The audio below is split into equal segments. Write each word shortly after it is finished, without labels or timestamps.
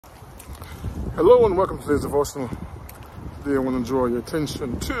Hello and welcome to today's devotional. Today I want to draw your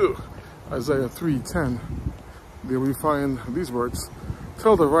attention to Isaiah 3:10. There we find these words: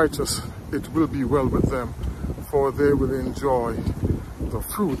 "Tell the righteous it will be well with them, for they will enjoy the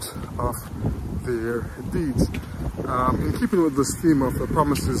fruit of their deeds." In keeping with this theme of the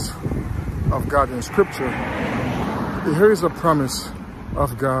promises of God in Scripture, here is a promise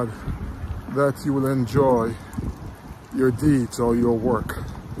of God that you will enjoy your deeds or your work.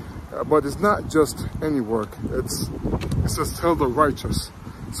 But it's not just any work. It says tell the righteous.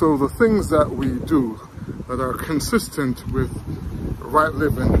 So the things that we do that are consistent with right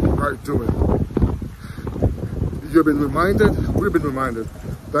living, right doing, we've been reminded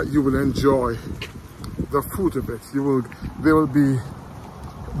that you will enjoy the fruit of it. There will be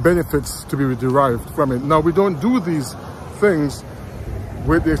benefits to be derived from it. Now, we don't do these things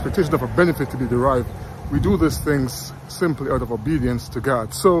with the expectation of a benefit to be derived. We do these things simply out of obedience to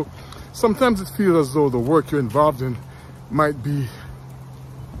God. So sometimes it feels as though the work you're involved in might be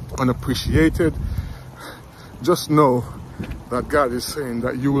unappreciated. Just know that God is saying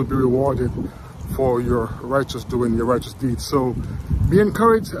that you will be rewarded for your righteous doing, your righteous deeds. So be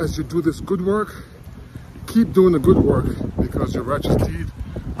encouraged as you do this good work. Keep doing the good work, because your righteous deeds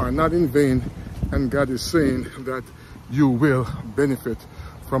are not in vain, and God is saying that you will benefit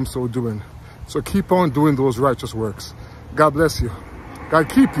from so doing. So keep on doing those righteous works. God bless you. God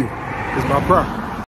keep you is my prayer.